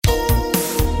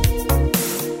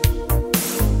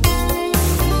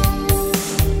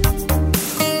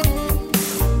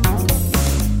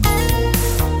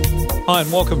Hi and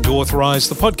welcome to Authorise,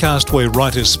 the podcast where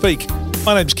writers speak.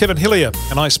 My name's Kevin Hillier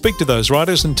and I speak to those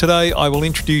writers, and today I will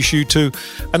introduce you to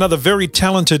another very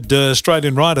talented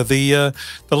Australian writer. The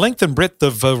length and breadth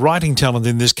of writing talent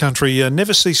in this country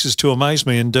never ceases to amaze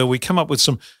me, and we come up with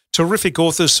some terrific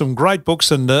authors, some great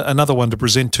books, and another one to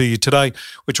present to you today,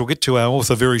 which we'll get to our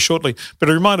author very shortly. But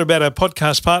a reminder about our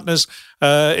podcast partners,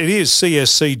 it is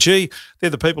CSCG. They're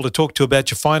the people to talk to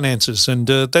about your finances, and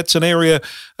that's an area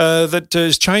that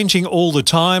is changing all the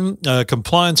time.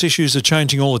 Compliance issues are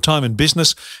changing all the time in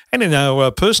business and in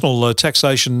our personal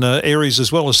taxation areas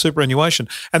as well as superannuation,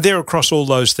 and they're across all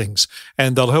those things,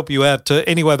 and they'll help you out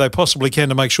any way they possibly can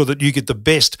to make sure that you get the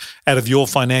best out of your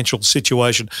financial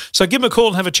situation. So give them a call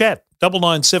and have a chat,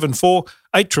 9974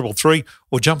 8333,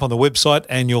 or jump on the website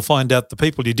and you'll find out the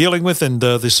people you're dealing with and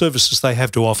the services they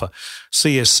have to offer,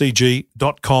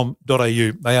 cscg.com.au.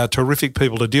 They are terrific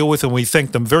people to deal with, and we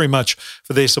thank them very much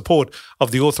for their support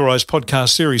of the Authorised podcast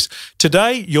series.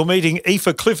 Today, you're meeting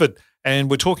Aoife Clifford, and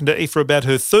we're talking to Aoife about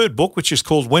her third book, which is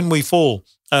called When We Fall.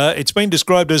 It's been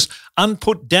described as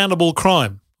unputdownable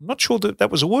crime. I'm not sure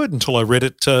that was a word until I read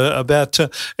it about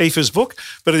Aoife's book,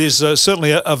 but it is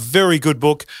certainly a very good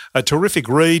book, a terrific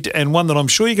read, and one that I'm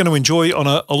sure you're going to enjoy on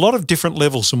a lot of different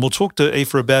levels. And we'll talk to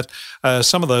Aoife about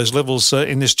some of those levels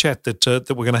in this chat that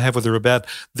we're going to have with her about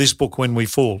this book, When We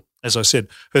Fall. As I said,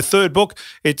 her third book,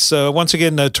 it's once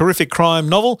again a terrific crime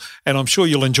novel, and I'm sure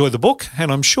you'll enjoy the book,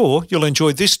 and I'm sure you'll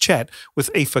enjoy this chat with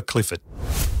Aoife Clifford.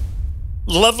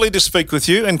 Lovely to speak with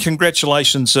you, and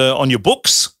congratulations on your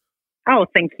books. Oh,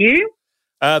 thank you.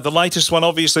 The latest one,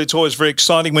 obviously, it's always very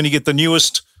exciting when you get the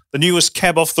newest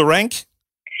cab off the rank.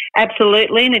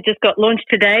 Absolutely, and it just got launched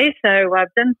today, so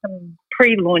I've done some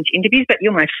pre-launch interviews, but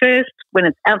you're my first when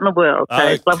it's out in the world, so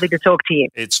it's lovely to talk to you.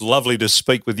 It's lovely to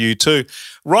speak with you too.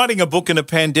 Writing a book in a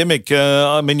pandemic,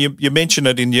 I mean, you mention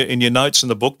it in your notes in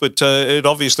the book, but it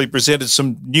obviously presented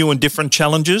some new and different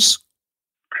challenges.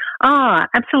 Oh,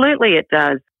 absolutely it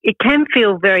does. It can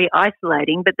feel very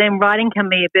isolating, but then writing can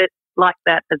be a bit like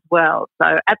that as well.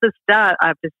 So at the start, I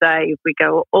have to say, if we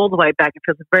go all the way back, it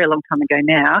feels a very long time ago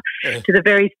now, to the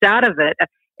very start of it,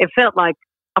 it felt like,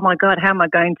 oh my God, how am I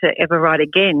going to ever write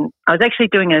again? I was actually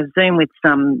doing a Zoom with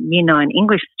some Year 9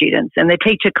 English students, and the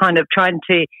teacher kind of trying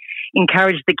to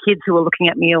encourage the kids who were looking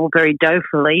at me all very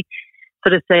dolefully,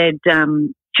 sort of said,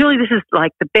 surely this is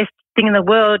like the best thing in the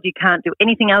world. You can't do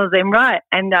anything other than write.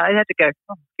 And I had to go,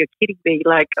 oh, you're kidding me.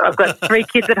 Like, I've got 3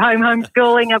 kids at home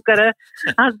homeschooling. I've got a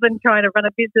husband trying to run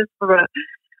a business for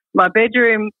my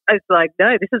bedroom. It's like,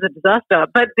 no, this is a disaster.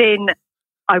 But then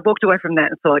I walked away from that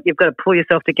and thought, you've got to pull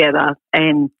yourself together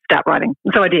and start writing.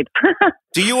 So I did.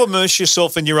 Do you immerse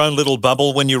yourself in your own little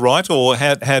bubble when you write, or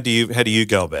how do you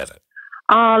go about it?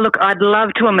 Oh, look, I'd love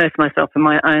to immerse myself in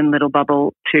my own little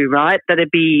bubble to write. That'd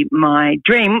be my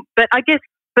dream. But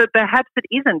perhaps it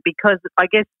isn't, because I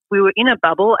guess we were in a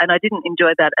bubble and I didn't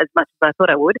enjoy that as much as I thought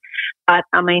I would. But,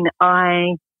 I mean,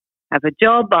 I have a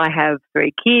job, I have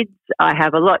 3 kids, I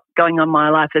have a lot going on in my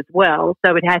life as well,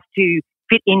 so it has to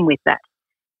fit in with that.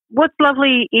 What's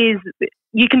lovely is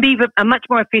you can be much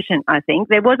more efficient, I think.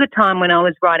 There was a time when I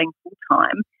was writing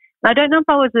full-time. I don't know if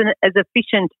I was as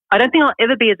efficient. I don't think I'll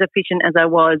ever be as efficient as I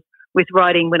was with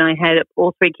writing when I had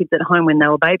all 3 kids at home when they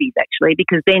were babies, actually,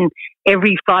 because then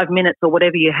every 5 minutes or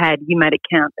whatever you had, you made it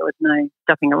count. There was no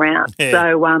stuffing around. Yeah.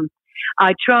 So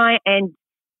I try and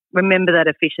remember that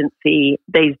efficiency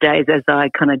these days as I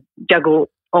kind of juggle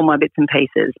all my bits and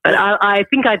pieces. But I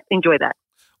think I enjoy that.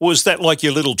 Was that like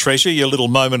your little treasure, your little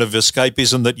moment of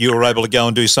escapism that you were able to go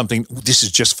and do something, this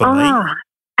is just for me?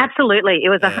 Absolutely. It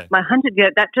was my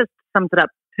 100-year, that just sums it up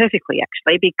perfectly,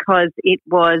 actually, because it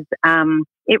was,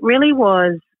 it really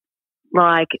was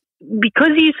like, because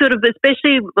you sort of,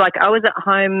 especially like I was at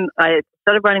home, I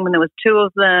started writing when there was 2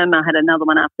 of them, I had another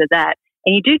one after that,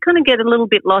 and you do kind of get a little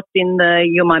bit lost in the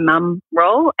you're my mum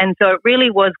role, and so it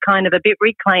really was kind of a bit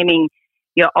reclaiming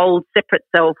your old separate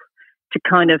self to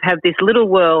kind of have this little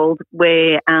world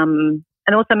where,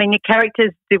 and also, I mean, your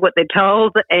characters do what they're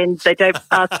told, and they don't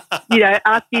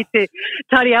ask you to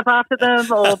tidy up after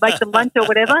them or make them lunch or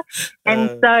whatever. And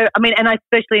so, I mean, and I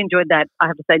especially enjoyed that, I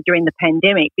have to say, during the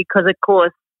pandemic, because, of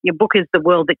course, your book is the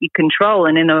world that you control.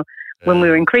 And when we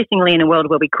were increasingly in a world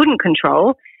where we couldn't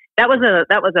control, that was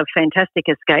a fantastic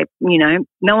escape. You know,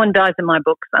 no one dies in my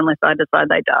books unless I decide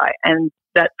they die, and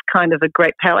that's kind of a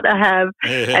great power to have.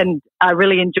 And I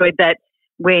really enjoyed that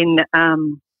when.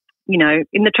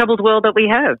 In the troubled world that we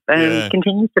have and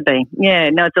continues to be. Yeah,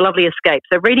 no, it's a lovely escape.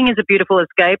 So reading is a beautiful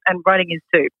escape and writing is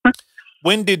too.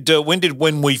 When did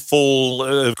When We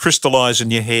Fall crystallise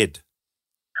in your head?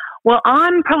 Well,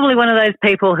 I'm probably one of those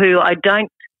people who I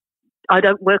don't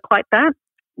work like that.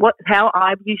 how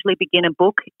I usually begin a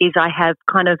book is I have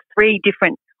kind of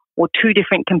two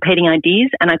different competing ideas,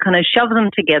 and I kind of shove them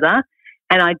together,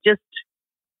 and I just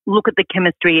look at the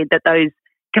chemistry that those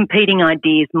competing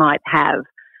ideas might have.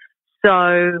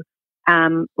 So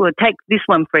we'll take this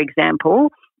one, for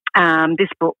example, this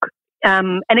book,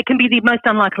 and it can be the most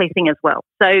unlikely thing as well.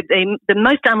 So the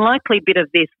most unlikely bit of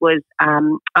this was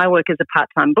I work as a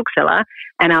part-time bookseller,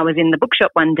 and I was in the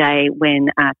bookshop one day when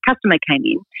a customer came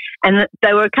in, and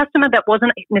they were a customer that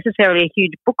wasn't necessarily a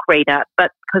huge book reader,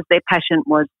 but because their passion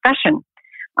was fashion.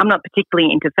 I'm not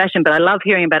particularly into fashion, but I love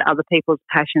hearing about other people's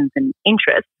passions and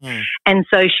interests. And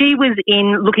so she was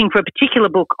looking for a particular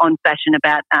book on fashion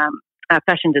about a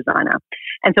fashion designer.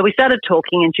 And so we started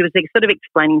talking, and she was sort of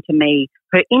explaining to me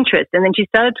her interest. And then she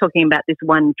started talking about this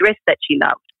one dress that she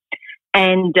loved.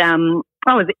 And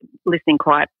I was listening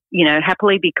quite,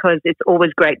 happily, because it's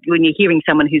always great when you're hearing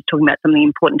someone who's talking about something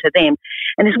important to them.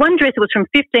 And this one dress, it was from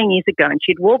 15 years ago, and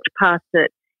she'd walked past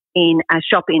it in a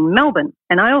shop in Melbourne,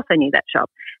 and I also knew that shop.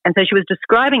 And so she was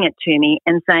describing it to me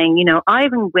and saying, I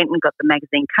even went and got the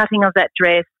magazine cutting of that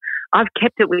dress. I've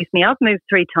kept it with me. I've moved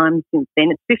 3 times since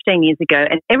then. It's 15 years ago.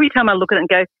 And every time I look at it and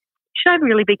go, should I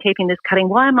really be keeping this cutting?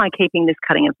 Why am I keeping this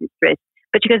cutting of this dress?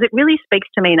 But she goes, it really speaks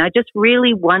to me, and I just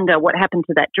really wonder what happened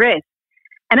to that dress.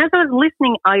 And as I was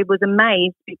listening, I was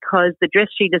amazed because the dress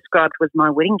she described was my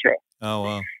wedding dress. Oh,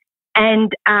 wow.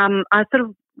 And I sort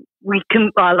of,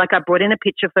 I brought in a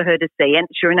picture for her to see, and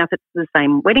sure enough, it's the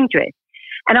same wedding dress.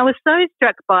 And I was so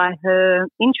struck by her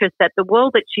interest that the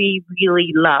world that she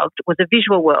really loved was a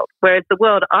visual world, whereas the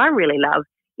world I really love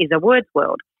is a words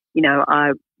world.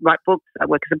 I write books, I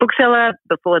work as a bookseller.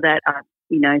 Before that, I,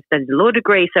 studied a law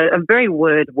degree, so a very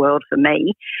word world for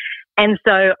me. And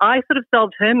so I sort of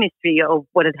solved her mystery of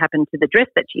what had happened to the dress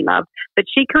that she loved, but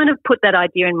she kind of put that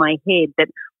idea in my head that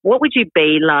what would you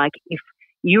be like if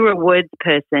you were a words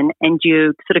person and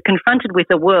you sort of confronted with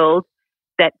a world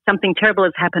that something terrible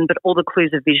has happened, but all the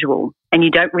clues are visual and you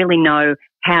don't really know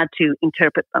how to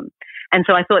interpret them. And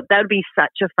so I thought that would be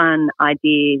such a fun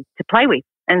idea to play with.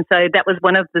 And so that was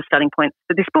one of the starting points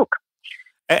for this book.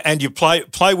 And you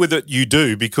play with it, you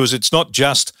do, because it's not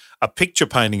just a picture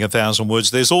painting 1,000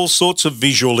 words. There's all sorts of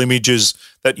visual images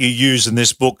that you use in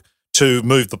this book to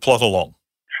move the plot along.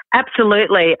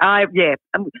 Absolutely.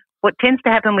 What tends to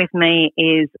happen with me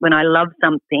is when I love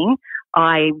something,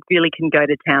 I really can go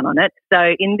to town on it.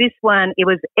 So in this one,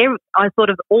 I thought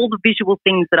of all the visual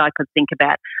things that I could think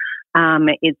about.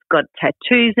 It's got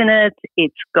tattoos in it.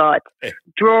 It's got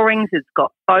drawings. It's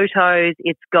got photos.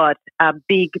 It's got a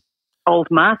big old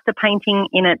master painting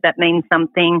in it that means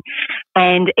something,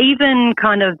 and even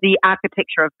kind of the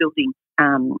architecture of buildings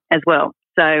as well.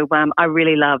 So I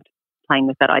really loved playing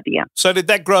with that idea. So did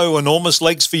that grow enormous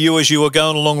legs for you as you were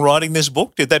going along writing this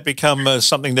book? Did that become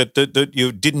something that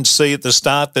you didn't see at the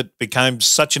start that became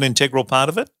such an integral part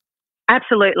of it?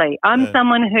 Absolutely. I'm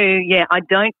someone who, I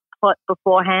don't plot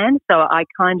beforehand. So I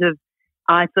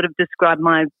sort of describe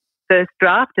my first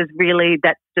draft as really,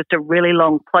 that's just a really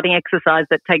long plotting exercise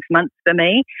that takes months for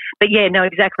me. But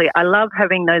exactly. I love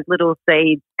having those little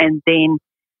seeds, and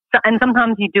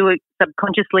sometimes you do it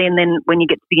subconsciously, and then when you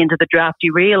get to the end of the draft,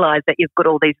 you realise that you've got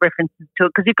all these references to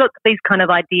it because you've got these kind of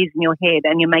ideas in your head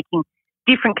and you're making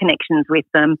different connections with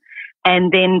them. And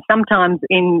then sometimes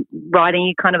in writing,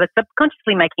 you kind of are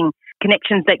subconsciously making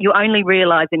connections that you only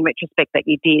realise in retrospect that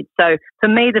you did. So for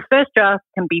me, the first draft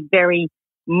can be very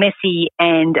messy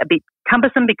and a bit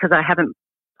cumbersome because I haven't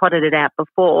plotted it out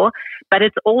before, but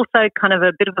it's also kind of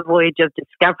a bit of a voyage of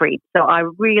discovery. So I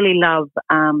really love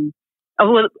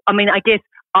I guess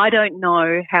I don't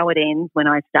know how it ends when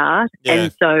I start. Yeah.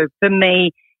 And so for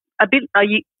me, a bit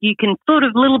you can sort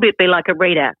of a little bit be like a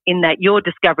reader in that you're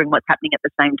discovering what's happening at the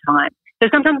same time. So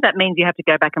sometimes that means you have to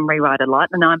go back and rewrite a lot,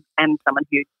 and I am someone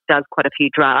who does quite a few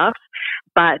drafts,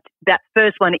 but that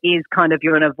first one is kind of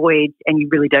you're on a voyage and you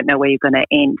really don't know where you're going to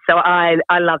end. So I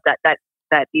love that.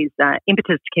 That is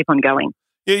impetus to keep on going.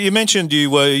 You mentioned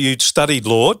you studied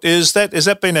law. Has that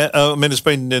been it's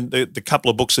been in the couple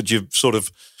of books that you've sort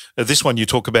of. This one you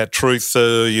talk about truth.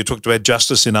 You talked about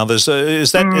justice in others.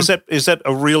 Is that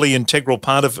a really integral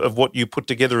part of what you put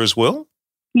together as well?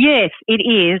 Yes, it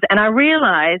is. And I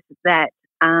realise that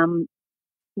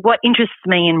what interests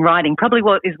me in writing, probably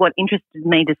what interested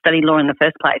me to study law in the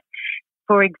first place.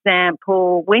 For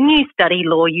example, when you study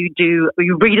law, you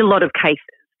read a lot of cases.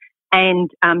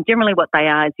 And generally what they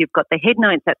are is you've got the head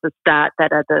notes at the start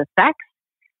that are the facts,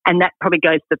 and that probably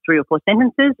goes for 3 or 4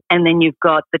 sentences, and then you've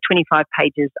got the 25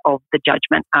 pages of the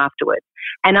judgment afterwards.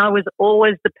 And I was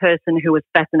always the person who was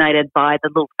fascinated by the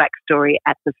little fact story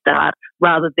at the start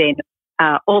rather than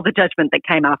all the judgment that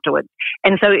came afterwards.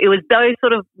 And so it was those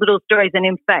sort of little stories. And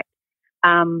in fact,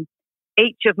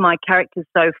 each of my characters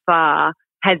so far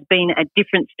has been at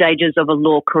different stages of a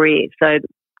law career. So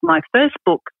my first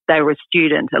book, they were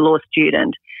a law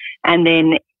student. And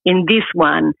then in this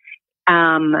one,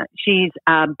 she's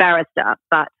a barrister,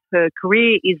 but her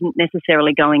career isn't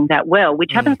necessarily going that well,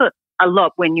 which happens a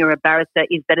lot when you're a barrister,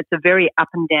 is that it's a very up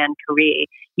and down career.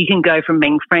 You can go from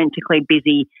being frantically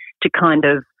busy to kind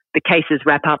of the cases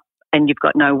wrap up and you've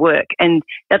got no work. And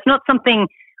that's not something,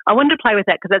 I wanted to play with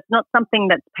that because that's not something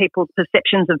that's people's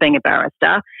perceptions of being a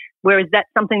barrister, whereas that's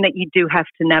something that you do have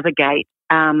to navigate,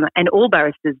 and all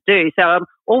barristers do. So I'm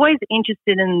always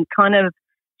interested in kind of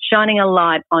shining a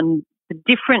light on the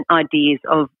different ideas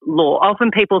of law.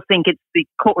 Often people think it's the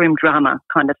courtroom drama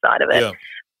kind of side of it. Yeah.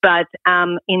 But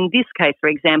in this case, for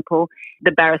example,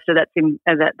 the barrister that's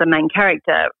the main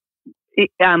character,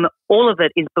 all of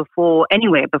it is before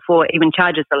even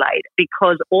charges are laid,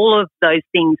 because all of those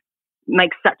things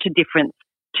make such a difference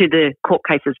to the court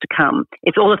cases to come.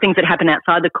 It's all the things that happen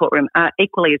outside the courtroom are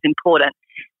equally as important,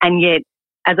 and yet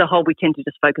as a whole we tend to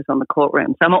just focus on the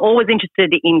courtroom. So I'm always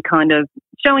interested in kind of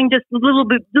showing just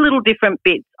little different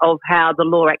bits of how the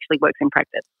law actually works in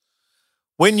practice.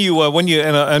 When you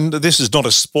and this is not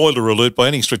a spoiler alert by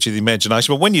any stretch of the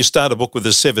imagination, but when you start a book with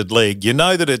a severed leg, you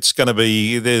know that it's going to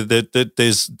be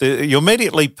you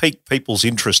immediately pique people's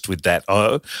interest with that.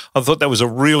 I thought that was a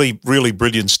really, really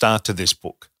brilliant start to this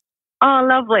book. Oh,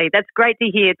 lovely! That's great to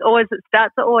hear. It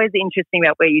starts always interesting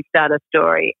about where you start a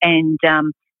story, and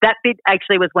that bit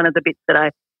actually was one of the bits that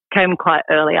I came quite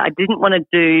early. I didn't want to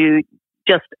do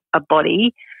just a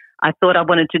body. I thought I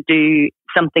wanted to do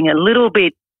something a little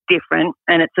bit different,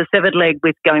 and it's a severed leg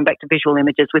with going back to visual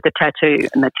images with a tattoo,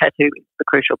 and the tattoo is the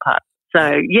crucial part.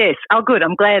 So yes, good.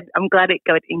 I'm glad it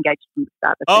got engaged from the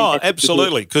start. Oh,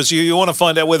 absolutely, because you want to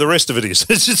find out where the rest of it is.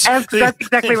 That's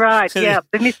exactly right. Yeah,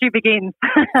 the mystery begins.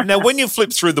 Now, when you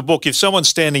flip through the book, if someone's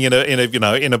standing in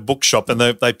a bookshop and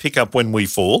they pick up When We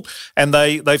Fall, and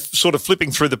they sort of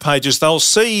flipping through the pages, they'll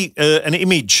see an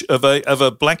image of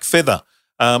a black feather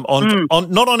on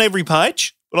not on every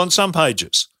page, but on some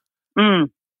pages. Mm.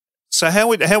 So how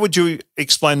would you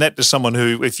explain that to someone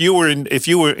who, if you were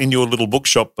in your little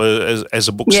bookshop as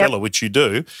a bookseller, which you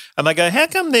do, and they go, how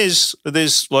come there's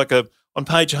like on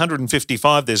page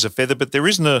 155 there's a feather, but there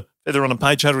isn't a feather on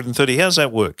page 130? How's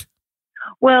that work?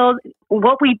 Well,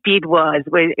 what we did was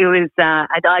it was an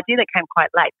idea that came quite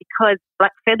late, because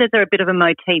black feathers are a bit of a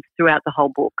motif throughout the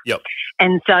whole book. Yep.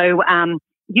 And so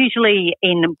usually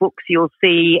in books you'll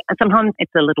see, sometimes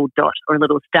it's a little dot or a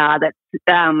little star that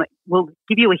will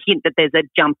give you a hint that there's a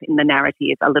jump in the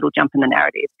narrative, a little jump in the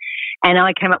narrative. And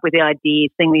I came up with the idea,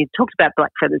 seeing we talked about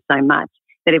black feathers so much,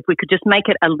 that if we could just make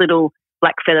it a little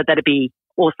black feather, that'd be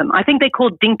awesome. I think they're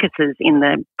called dinkuses in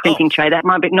the printing tray. That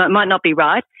might not be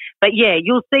right. But yeah,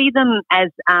 you'll see them as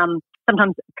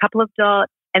sometimes a couple of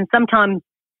dots, and sometimes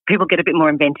people get a bit more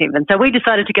inventive. And so we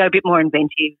decided to go a bit more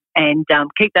inventive and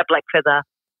keep that black feather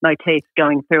motif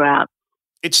going throughout.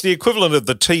 It's the equivalent of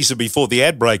the teaser before the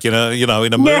ad break in a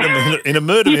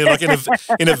murder like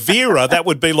in a Vera. That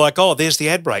would be like, oh, there's the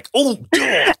ad break. Oh,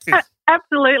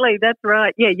 absolutely, that's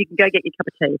right. Yeah, you can go get your cup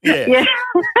of tea. Yeah.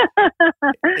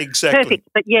 Exactly. Perfect.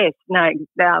 But yes, no,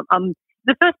 I'm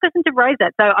the first person to raise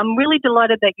that. So I'm really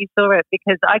delighted that you saw it,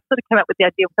 because I sort of came up with the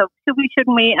idea of,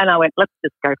 shouldn't we? And I went, let's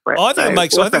just go for it. I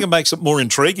think it makes it more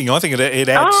intriguing. I think it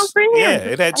adds. Oh, brilliant. Yeah,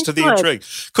 it adds to the intrigue.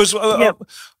 Because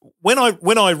when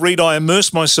I read, I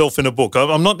immerse myself in a book.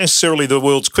 I'm not necessarily the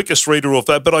world's quickest reader of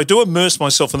that, but I do immerse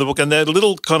myself in the book. And there are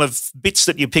little kind of bits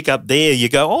that you pick up there. You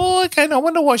go, oh, okay, I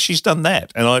wonder why she's done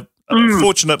that. And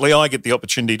fortunately, I get the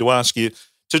opportunity to ask you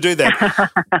to do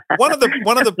that. One of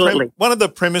the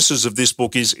premises of this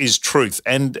book is truth,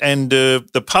 and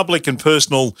the public and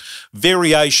personal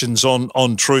variations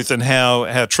on truth, and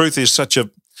how truth is such a,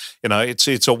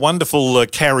 it's a wonderful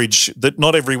carriage that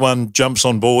not everyone jumps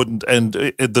on board and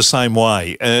the same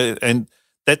way, and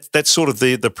that's sort of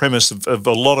the premise of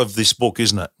a lot of this book,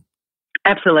 isn't it?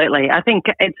 Absolutely. I think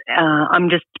it's. I'm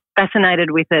just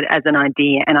fascinated with it as an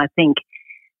idea, and I think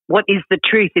what is the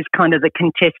truth is kind of the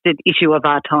contested issue of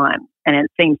our time, and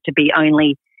it seems to be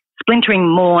only splintering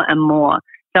more and more.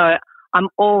 So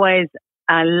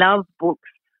I love books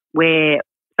where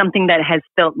something that has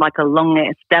felt like a long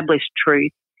established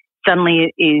truth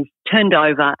suddenly is turned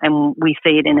over and we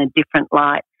see it in a different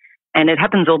light. And it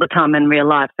happens all the time in real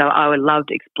life. So I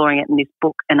loved exploring it in this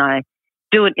book, and I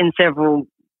do it in several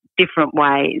different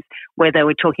ways, where they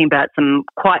were talking about some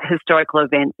quite historical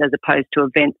events as opposed to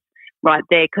events right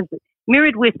there, because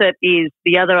mirrored with it is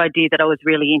the other idea that I was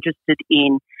really interested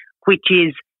in, which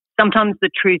is sometimes the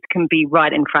truth can be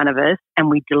right in front of us and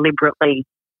we deliberately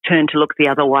turn to look the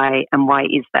other way. And why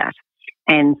is that?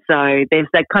 And so there's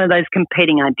that kind of those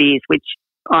competing ideas, which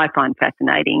I find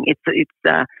fascinating. It's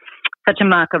such a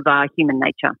mark of our human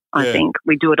nature, I think.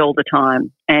 We do it all the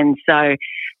time. And so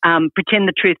pretend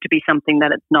the truth to be something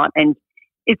that it's not. And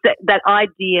it's that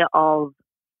idea of,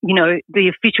 you know, the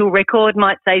official record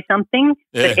might say something,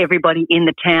 but everybody in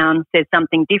the town says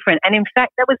something different. And in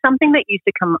fact, that was something that used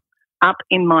to come up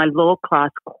in my law class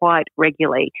quite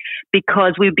regularly,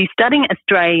 because we'd be studying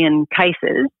Australian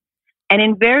cases, and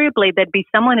invariably there'd be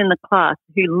someone in the class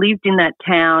who lived in that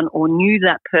town or knew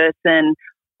that person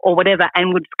or whatever,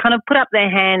 and would kind of put up their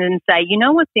hand and say, you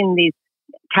know what's in this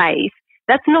case?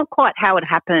 That's not quite how it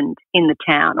happened in the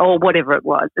town, or whatever it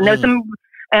was. And there were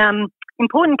some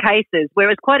important cases where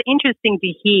it was quite interesting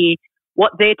to hear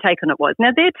what their take on it was. Now,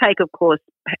 their take, of course,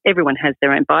 everyone has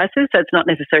their own biases, so it's not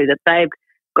necessary that they've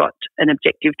got an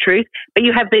objective truth, but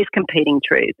you have these competing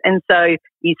truths. And so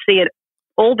you see it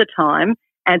all the time,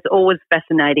 and it's always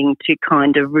fascinating to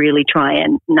kind of really try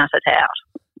and nut it out,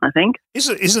 I think.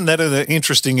 Isn't that an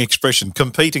interesting expression,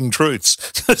 competing truths?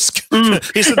 That's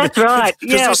right.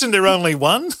 Because isn't there only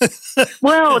one?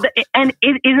 Well, and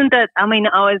isn't that, I mean,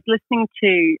 I was listening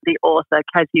to the author,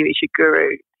 Kazuo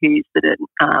Ishiguro, who's the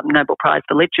Nobel Prize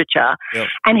for Literature,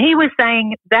 and he was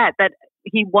saying that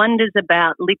he wonders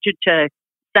about literature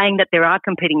saying that there are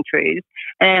competing truths,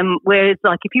 whereas,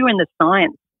 like, if you were in the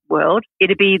science world,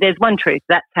 it'd be there's one truth.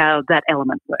 That's how that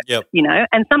element works, you know.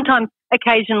 And sometimes,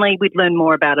 occasionally, we'd learn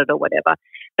more about it or whatever.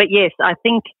 But yes, I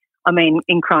think, I mean,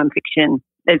 in crime fiction,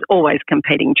 there's always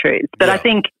competing truths. But I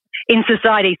think in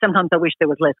society, sometimes I wish there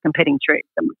was less competing truths,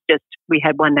 and just we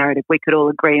had one narrative we could all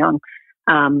agree on,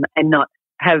 and not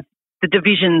have the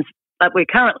divisions that we're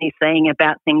currently seeing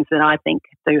about things that I think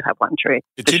do have one truth.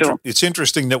 It's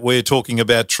interesting that we're talking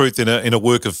about truth in a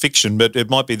work of fiction, but it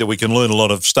might be that we can learn a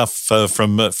lot of stuff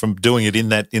from doing it in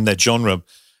that genre.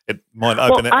 It might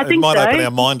open our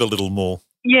mind a little more.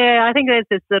 Yeah, I think there's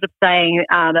this sort of saying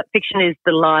that fiction is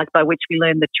the lies by which we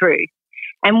learn the truth.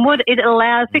 And what it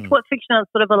allows, what fiction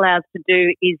sort of allows to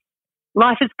do is,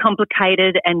 life is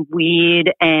complicated and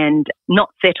weird and not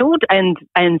settled. And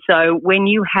so when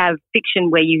you have fiction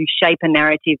where you shape a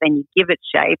narrative and you give it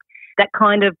shape, that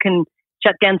kind of can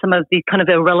shut down some of the kind of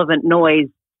irrelevant noise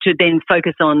to then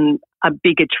focus on a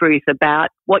bigger truth about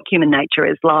what human nature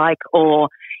is like, or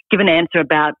give an answer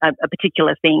about a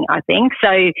particular thing, I think.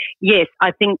 So, yes,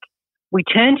 I think we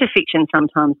turn to fiction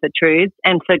sometimes for truths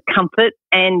and for comfort.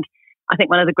 And I think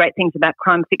one of the great things about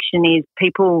crime fiction is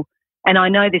people, and I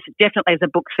know this definitely as a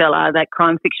bookseller, that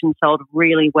crime fiction sold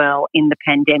really well in the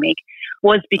pandemic,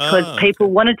 was because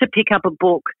people wanted to pick up a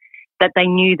book that they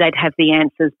knew they'd have the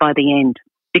answers by the end,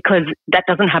 because that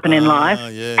doesn't happen in life.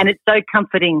 Yeah. And it's so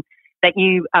comforting that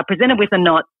you are presented with a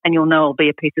knot and you'll know it'll be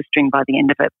a piece of string by the end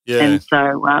of it. Yeah. And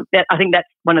so I think that's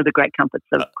one of the great comforts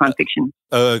of crime fiction.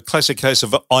 A classic case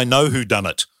of I know who done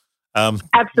it.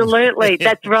 Absolutely,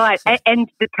 that's right. And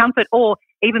the comfort, or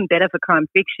even better for crime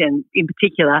fiction in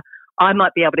particular, I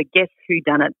might be able to guess who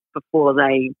done it before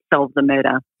they solve the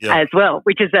murder as well,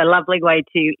 which is a lovely way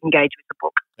to engage with the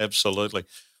book. Absolutely.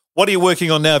 What are you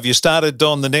working on now? Have you started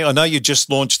on the next? I know you just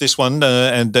launched this one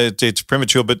and it's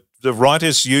premature, but the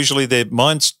writers, usually their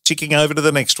mind's ticking over to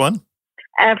the next one.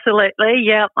 Absolutely,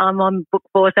 yeah. I'm on book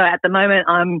 4, so at the moment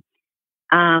I'm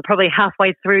probably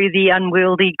halfway through the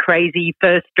unwieldy, crazy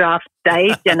first draft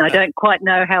stage, and I don't quite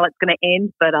know how it's going to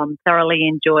end, but I'm thoroughly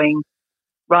enjoying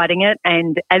writing it.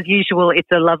 And as usual, it's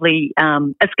a lovely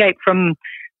escape from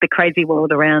the crazy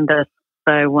world around us.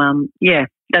 So,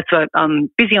 that's what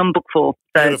I'm busy on book 4.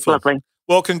 So Beautiful. It's lovely.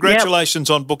 Well, congratulations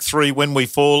on book 3, When We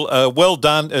Fall. Well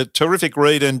done. A terrific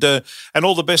read, and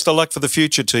all the best of luck for the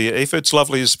future to you, Aoife. It's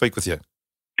lovely to speak with you.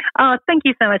 Oh, thank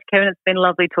you so much, Kevin. It's been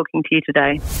lovely talking to you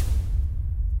today.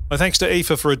 Well, thanks to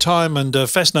Aoife for a time and a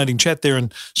fascinating chat there,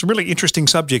 and some really interesting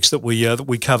subjects that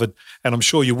we covered. And I'm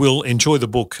sure you will enjoy the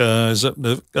book. There's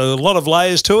a lot of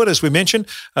layers to it, as we mentioned,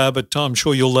 but I'm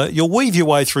sure you'll weave your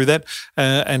way through that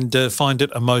and find it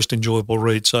a most enjoyable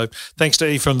read. So thanks to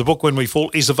Aoife. And the book When We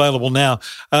Fall is available now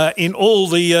in all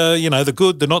the the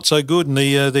good, the not so good, and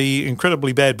the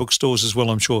incredibly bad bookstores as well.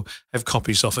 I'm sure have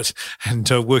copies of it, and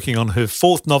working on her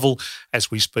 4th novel as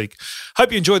we speak.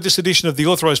 Hope you enjoyed this edition of the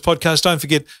Authorised Podcast. Don't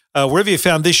forget Wherever you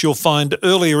found this, you'll find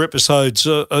earlier episodes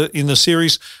in the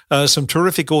series, some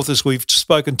terrific authors we've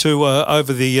spoken to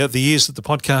over the years that the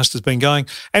podcast has been going,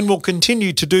 and we'll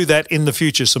continue to do that in the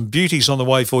future. Some beauties on the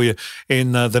way for you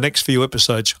in the next few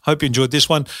episodes. Hope you enjoyed this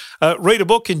one. Read a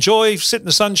book, enjoy, sit in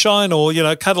the sunshine, or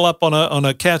cuddle up on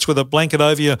a couch with a blanket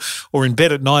over you, or in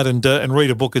bed at night and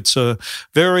read a book. It's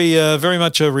very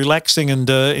much a relaxing and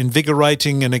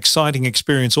invigorating and exciting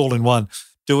experience all in one.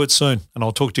 Do it soon, and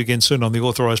I'll talk to you again soon on the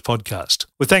Authorised Podcast.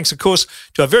 With thanks, of course,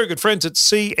 to our very good friends at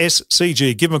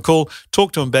CSCG. Give them a call,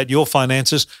 talk to them about your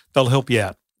finances. They'll help you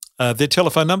out. Their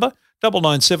telephone number,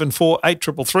 9974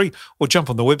 8333, or jump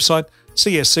on the website,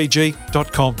 cscg.com.au.